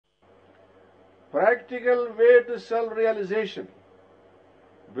practical way to self-realization.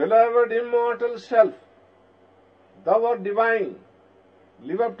 Beloved immortal self, thou art divine.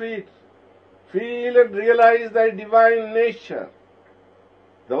 Live up to it. Feel and realize thy divine nature.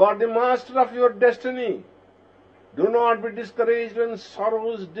 Thou art the master of your destiny. Do not be discouraged when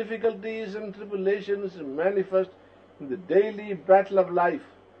sorrows, difficulties, and tribulations manifest in the daily battle of life.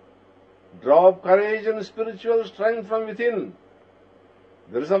 Draw up courage and spiritual strength from within.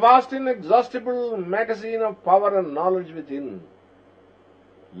 There is a vast, inexhaustible magazine of power and knowledge within.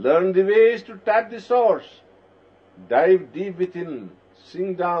 Learn the ways to tap the source. Dive deep within.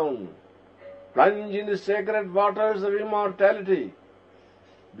 Sink down. Plunge in the sacred waters of immortality.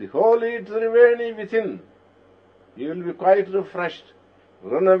 The holy Triveni within. You will be quite refreshed,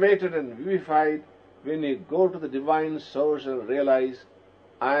 renovated and vivified when you go to the divine source and realize,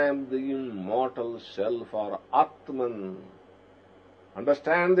 I am the immortal self or Atman.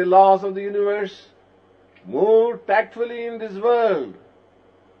 Understand the laws of the universe. Move tactfully in this world.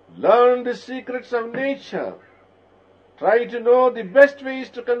 Learn the secrets of nature. Try to know the best ways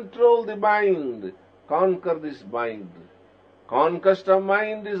to control the mind. Conquer this mind. Conquest of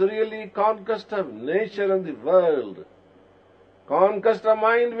mind is really conquest of nature and the world. Conquest of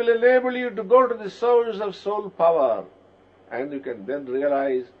mind will enable you to go to the source of soul power, and you can then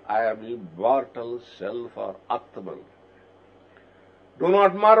realize, I am immortal self or Atman. Do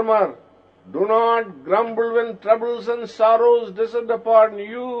not murmur. Do not grumble when troubles and sorrows descend upon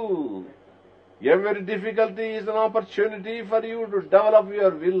you. Every difficulty is an opportunity for you to develop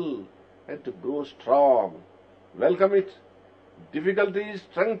your will and to grow strong. Welcome it. Difficulties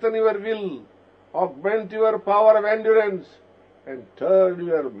strengthen your will, augment your power of endurance, and turn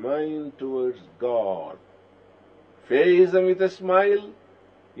your mind towards God. Face them with a smile.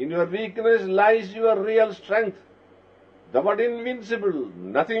 In your weakness lies your real strength. Thou art invincible.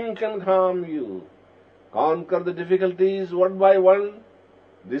 Nothing can harm you. Conquer the difficulties one by one.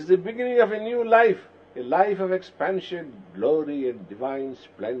 This is the beginning of a new life, a life of expansion, glory, and divine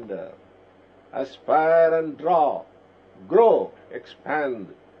splendor. Aspire and draw. Grow,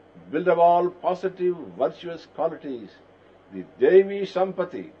 expand, build up all positive, virtuous qualities, the Devi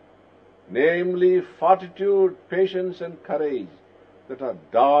Sampati, namely fortitude, patience, and courage that are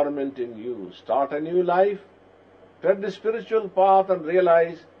dormant in you. Start a new life, tread the spiritual path, and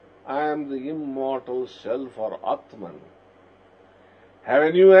realize, I am the immortal self or Atman. Have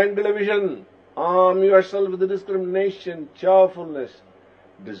a new angle of vision. Arm yourself with discrimination, cheerfulness,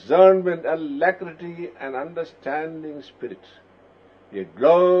 discernment, alacrity, and understanding spirit. A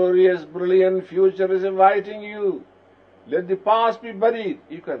glorious, brilliant future is inviting you. Let the past be buried.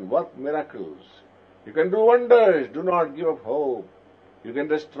 You can work miracles. You can do wonders. Do not give up hope. You can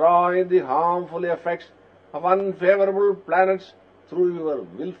destroy the harmful effects of unfavorable planets through your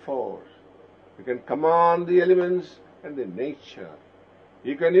will force. You can command the elements and the nature.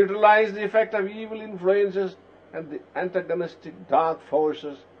 You can utilize the effect of evil influences and the antagonistic dark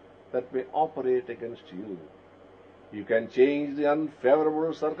forces that may operate against you. You can change the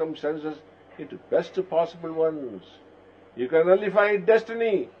unfavorable circumstances into best possible ones. You can nullify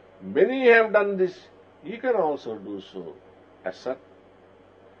destiny. Many have done this. You can also do so. Assert.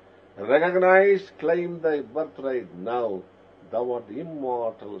 Recognize, claim thy birthright now. Thou art the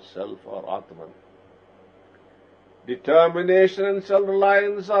immortal self or Atman. Determination and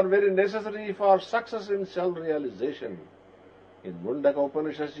self-reliance are very necessary for success in self-realization. In Mundaka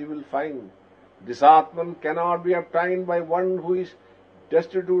Upanishads you will find this Atman cannot be obtained by one who is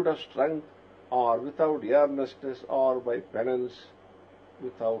destitute of strength or without earnestness or by penance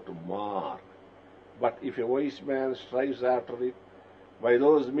without mark. But if a wise man strives after it by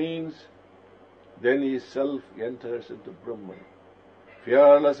those means, then his self enters into Brahman.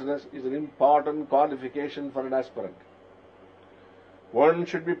 Fearlessness is an important qualification for an aspirant. One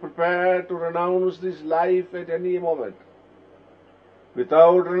should be prepared to renounce this life at any moment.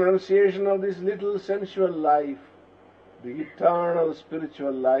 Without renunciation of this little sensual life, the eternal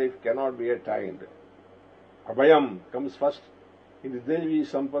spiritual life cannot be attained. Abhayam comes first in the Devi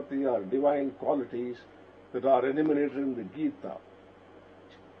Sampati or divine qualities that are enumerated in the Gita.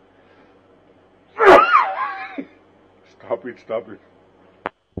 Stop it.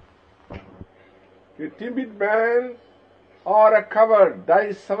 A timid man or a coward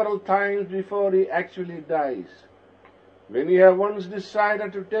dies several times before he actually dies. When you have once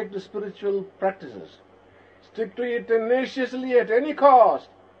decided to take the spiritual practices, stick to it tenaciously at any cost,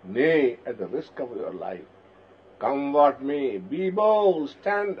 nay, at the risk of your life. Come what may, be bold,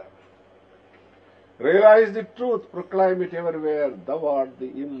 stand up. Realize the truth, proclaim it everywhere. Thou art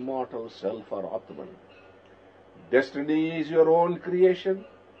the immortal self or Atman. Destiny is your own creation.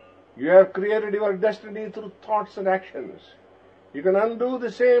 You have created your destiny through thoughts and actions. You can undo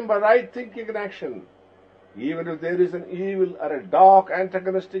the same by right thinking and action. Even if there is an evil or a dark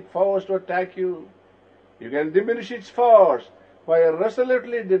antagonistic force to attack you, you can diminish its force by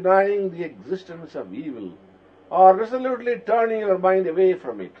resolutely denying the existence of evil or resolutely turning your mind away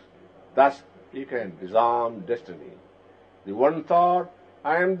from it. Thus, you can disarm destiny. The one thought,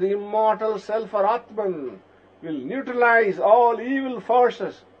 I am the immortal self or Atman, will neutralize all evil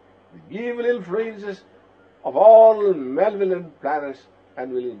forces, the evil influences of all malevolent planets,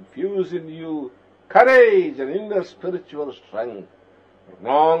 and will infuse in you courage and inner spiritual strength.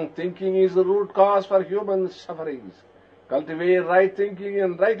 Wrong thinking is the root cause for human sufferings. Cultivate right thinking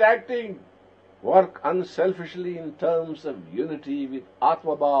and right acting. Work unselfishly in terms of unity with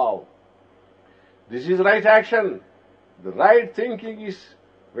Atma Bhav. This is right action. The right thinking is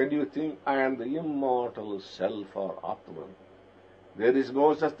when you think, I am the immortal self or Atman. There is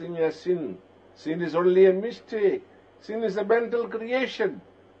no such thing as sin. Sin is only a mistake. Sin is a mental creation.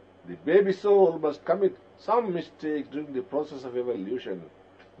 The baby soul must commit some mistakes during the process of evolution.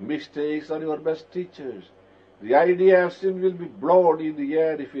 Mistakes are your best teachers. The idea of sin will be blown in the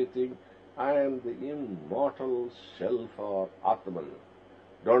air if you think, I am the immortal self or Atman.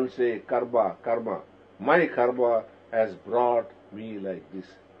 Don't say karma, karma. My karma has brought me like this.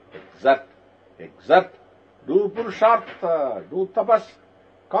 Exert. Do purushartha, do tapas.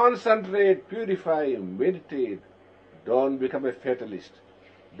 Concentrate, purify, meditate. Don't become a fatalist.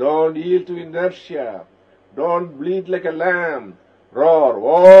 Don't yield to inertia. Don't bleat like a lamb. Roar,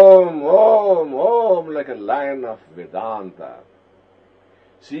 Om, Om, Om, like a lion of Vedanta.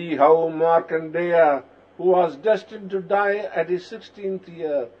 See how Markandeya, who was destined to die at his 16th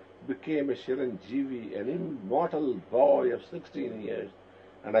year, became a Chiranjeevi, an immortal boy of 16 years,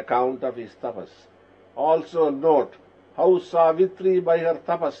 on account of his tapas. Also note how Savitri, by her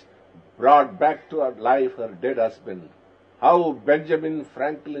tapas, brought back to her life her dead husband. How Benjamin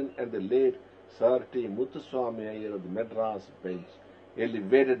Franklin and the late Sir T. Muthuswami Iyer of the Madras bench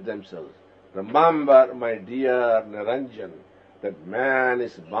elevated themselves. Remember, my dear Niranjan, that man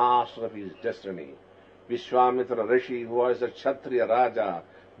is master of his destiny. Vishwamitra Rishi, who was a Kshatriya Raja,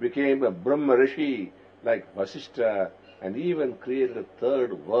 became a Brahma Rishi like Vasishtha, and even created a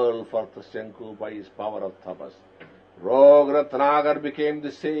third world for Tasyanku by his power of tapas. Rogratnagar became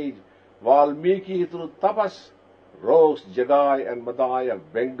the sage. Valmiki through tapas. Rose, Jagai and Madai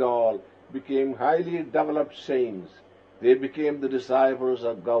of Bengal became highly developed saints. They became the disciples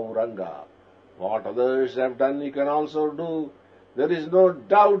of Gauranga. What others have done, you can also do. There is no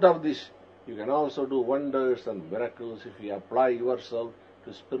doubt of this. You can also do wonders and miracles if you apply yourself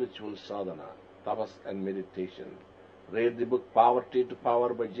to spiritual sadhana, tapas and meditation. Read the book Poverty to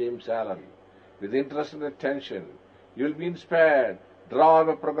Power by James Allen. With interest and attention, you will be inspired. Draw up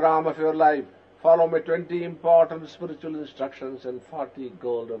a program of your life. Follow my 20 important spiritual instructions and 40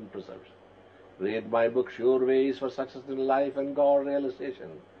 golden precepts. Read my book Sure Ways for Success in Life and God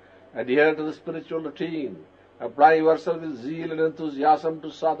Realization. Adhere to the spiritual routine. Apply yourself with zeal and enthusiasm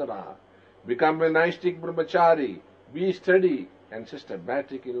to sadhana. Become a Naistik Brahmachari. Be steady and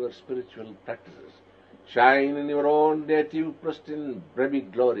systematic in your spiritual practices. Shine in your own native pristine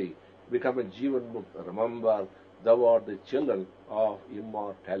Brahmic glory. Become a Jivan Mukta. Remember, thou art the children of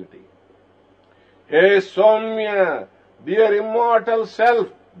immortality. Hey Soumya, dear immortal self,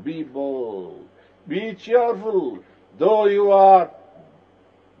 be bold, be cheerful, though you are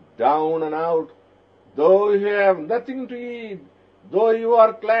down and out, though you have nothing to eat, though you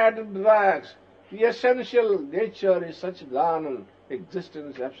are clad in rags. The essential nature is such Jnana,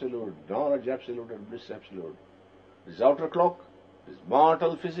 existence absolute, knowledge absolute, and bliss absolute. This outer cloak, this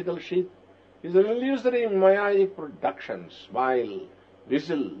mortal physical sheath, is an illusory Mayaik production. Smile,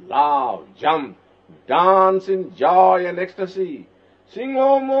 whistle, laugh, jump, dance in joy and ecstasy. Sing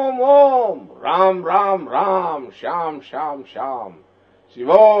Om Om Om, Ram Ram Ram, Sham Sham Sham.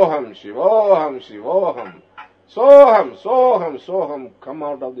 Shivoham, Shivoham, Shivoham. Soham, Soham, Soham. Come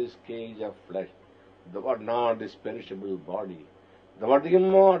out of this cage of flesh. Thou art not this perishable body. Thou art the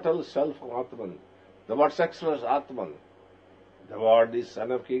immortal self of Atman. Thou art sexless Atman. Thou art the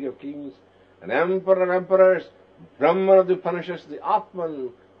son of King of Kings, an emperor of emperors, Brahman of the Upanishads, the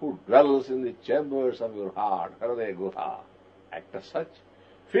Atman who dwells in the chambers of your heart, Hridaya Guha. Act as such,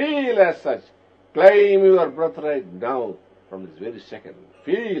 feel as such, claim your birthright now from this very second.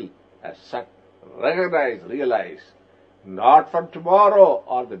 Feel as such, recognize, realize, not from tomorrow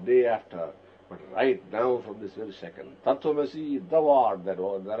or the day after, but right now from this very second. Tattvamasi, thou art that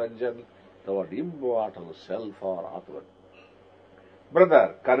Niranjan, thou art immortal self or Atman.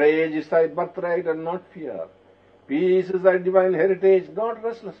 Brother, courage is thy birthright and not fear. Peace is thy divine heritage, not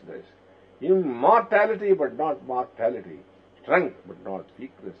restlessness. Immortality but not mortality. Strength but not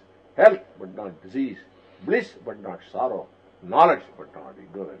weakness. Health but not disease. Bliss but not sorrow. Knowledge but not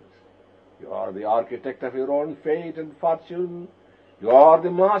ignorance. You are the architect of your own fate and fortune. You are the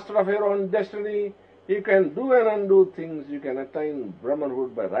master of your own destiny. You can do and undo things. You can attain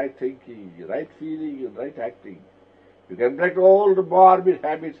Brahmanhood by right thinking, right feeling, and right acting. You can break old morbid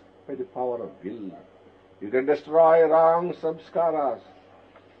habits by the power of will. You can destroy wrong samskaras,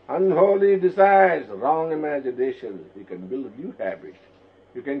 unholy desires, wrong imaginations. You can build new habits.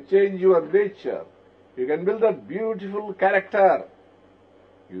 You can change your nature. You can build a beautiful character.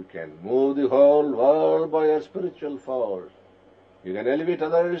 You can move the whole world by your spiritual force. You can elevate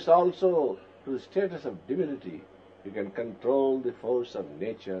others also to the status of divinity. You can control the force of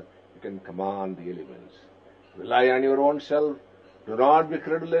nature. You can command the elements. Rely on your own self. Do not be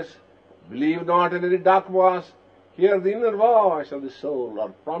credulous. Believe not in any dogmas. Hear the inner voice of the soul or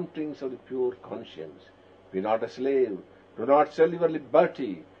promptings of the pure conscience. Be not a slave. Do not sell your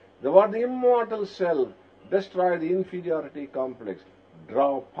liberty. Devour the immortal self. Destroy the inferiority complex.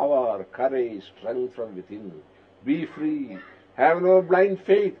 Draw power, courage, strength from within. Be free. Have no blind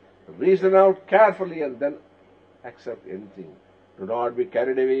faith. Reason out carefully and then accept anything. Do not be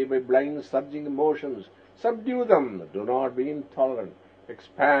carried away by blind surging emotions. Subdue them. Do not be intolerant.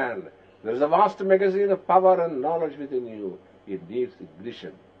 Expand. There is a vast magazine of power and knowledge within you. It needs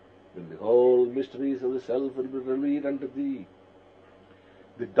ignition. When the whole mysteries of the self will be revealed unto thee,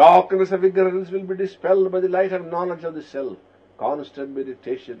 the darkness of ignorance will be dispelled by the light of knowledge of the self. Constant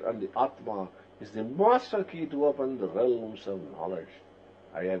meditation on the Atma is the master key to open the realms of knowledge.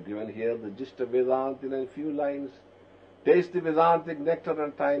 I have given here the gist of Vedanta in a few lines. Taste the Vedantic nectar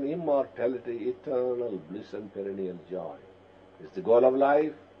and attain immortality, eternal bliss and perennial joy. This is the goal of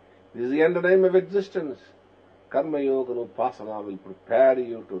life. This is the end name of existence. Karma Yoga and Upasana will prepare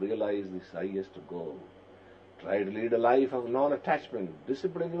you to realize this highest goal. Try to lead a life of non-attachment.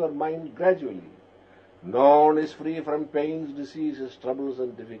 Discipline your mind gradually. No one is free from pains, diseases, troubles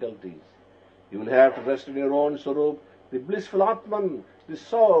and difficulties. You will have to rest in your own Swarup, the blissful Atman, the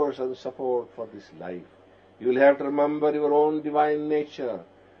source and support for this life. You will have to remember your own divine nature.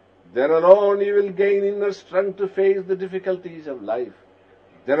 Then alone you will gain inner strength to face the difficulties of life.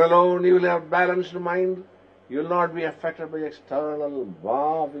 Then alone you will have balanced mind. You will not be affected by external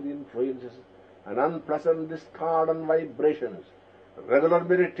morbid influences and unpleasant discordant vibrations. Regular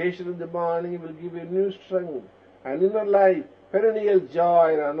meditation in the morning will give you new strength and inner life, perennial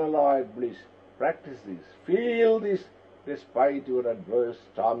joy and unalloyed bliss. Practice this. Feel this despite your adverse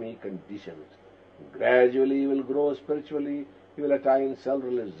stormy conditions. Gradually you will grow spiritually. You will attain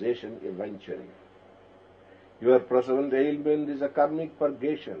self-realization eventually. Your present ailment is a karmic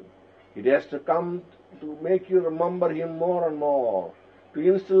purgation. It has to come to make you remember Him more and more, to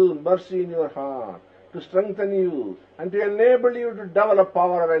instill mercy in your heart, to strengthen you, and to enable you to develop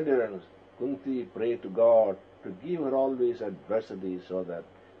power of endurance. Kunti prayed to God to give her always adversity so that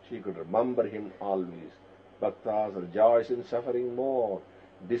she could remember Him always. Bhaktas rejoice in suffering more.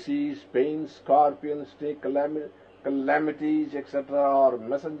 Disease, pain, scorpions, snake, calamities, etc. are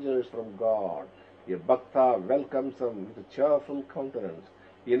messengers from God. A bhakta welcomes them with a cheerful countenance.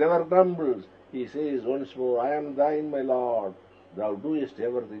 He never grumbles. He says once more, I am thine, my Lord. Thou doest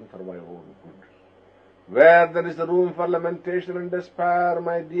everything for my own good. Where there is room for lamentation and despair,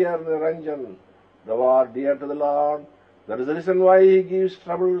 my dear Niranjan, thou art dear to the Lord. There is a reason why He gives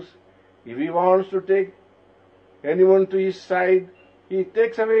troubles. If He wants to take anyone to His side, He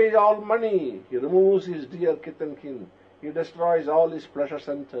takes away all money. He removes his dear kith and kin. He destroys all his pleasure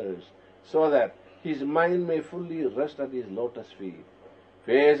centers so that his mind may fully rest at His lotus feet.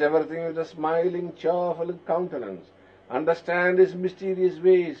 Face everything with a smiling, cheerful countenance. Understand His mysterious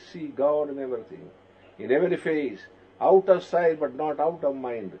ways. See God in everything. In every face, out of sight but not out of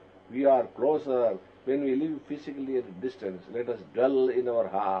mind. We are closer when we live physically at a distance. Let us dwell in our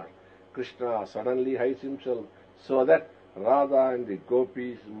heart. Krishna suddenly hides Himself so that Radha and the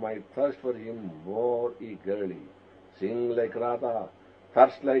gopis might thirst for Him more eagerly. Sing like Radha,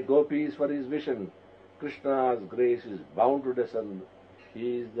 thirst like gopis for His vision. Krishna's grace is bound to descend.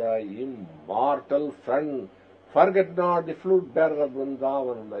 He is thy immortal friend. Forget not the flute bearer of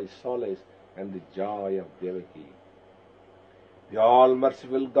Vrindavan, thy solace and the joy of Devaki. The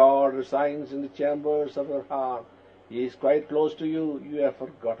all-merciful God resides in the chambers of your heart. He is quite close to you. You have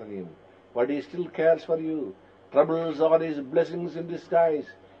forgotten Him, but He still cares for you. Troubles are His blessings in disguise.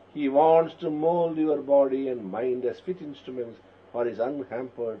 He wants to mold your body and mind as fit instruments for His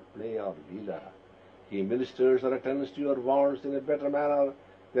unhampered play of Leela. He ministers or attends to your wants in a better manner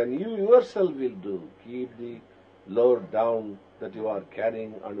than you yourself will do. Keep the load down that you are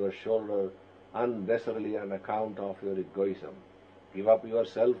carrying on your shoulder unnecessarily on account of your egoism. Give up your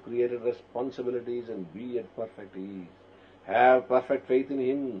self-created responsibilities and be at perfect ease. Have perfect faith in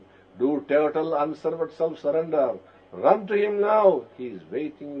Him. Do total unserved self-surrender. Run to Him now. He is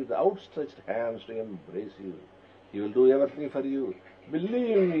waiting with outstretched hands to embrace you. He will do everything for you.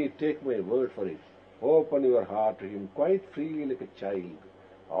 Believe me, take my word for it. Open your heart to Him quite freely like a child.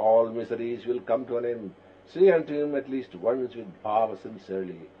 All miseries will come to an end. Say unto Him at least once with bhava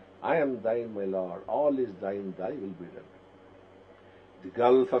sincerely, I am thine, my Lord. All is thine, thy will be done. The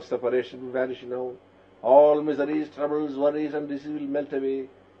gulf of separation will vanish now. All miseries, troubles, worries, and disease will melt away.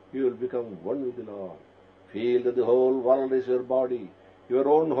 You will become one with the Lord. Feel that the whole world is your body, your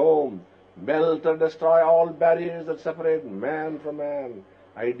own home. Melt and destroy all barriers that separate man from man.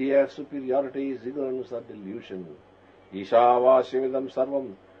 Idea of superiority is ignorance or delusion. Ishavasyavidam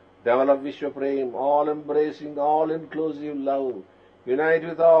sarvam. Develop Vishwaprem, all-embracing, all-inclusive love. Unite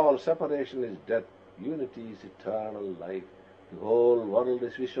with all. Separation is death. Unity is eternal life. The whole world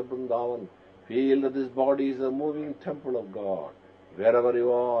is Vishwabrindavan. Feel that this body is a moving temple of God. Wherever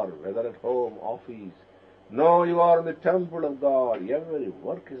you are, whether at home, office, know you are in the temple of God. Every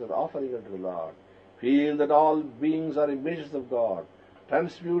work is an offering unto the Lord. Feel that all beings are images of God.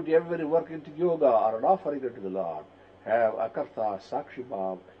 Transmute every work into yoga or an offering unto the Lord. Have akarta, sakshi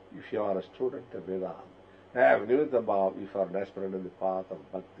bhav if you are a student of Vedanta. Have nimitta bhav if you are an aspirant in the path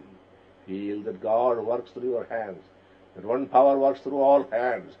of bhakti. Feel that God works through your hands, that one power works through all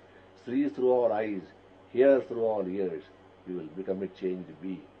hands, sees through all eyes, hears through all ears. You will become a changed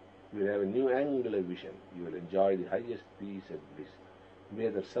being. You will have a new angle of vision. You will enjoy the highest peace and bliss. May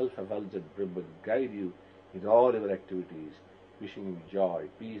the self-effulgent Brahman guide you in all your activities, wishing you joy,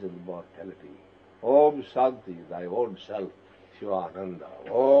 peace and immortality. Om Shanti, thy own self, Shivananda.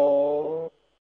 Om.